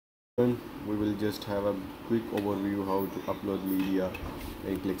And we will just have a quick overview how to upload media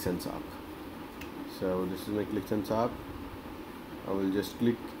in Qlik Sense app. So this is my Qlik Sense app. I will just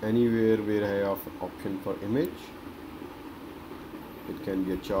click anywhere where I have option for image. It can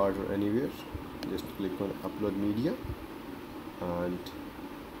be a chart or anywhere. Just click on upload media, and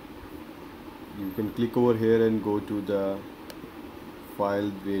you can click over here and go to the file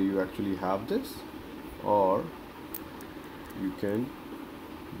where you actually have this, or you can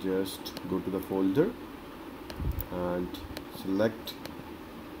just go to the folder and select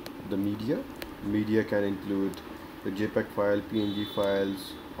the media. Media can include the JPEG file, PNG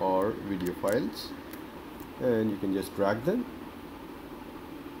files, or video files, and you can just drag them.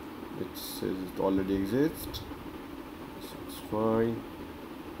 It says it already exists, so it's fine,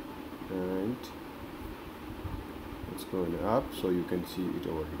 and it's going up so you can see it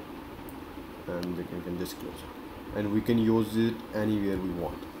over here, and we can just close it, and we can use it anywhere we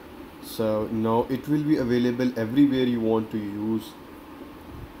want. So now it will be available everywhere you want to use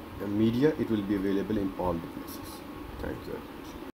a media. It will be available in all the places. Thank you.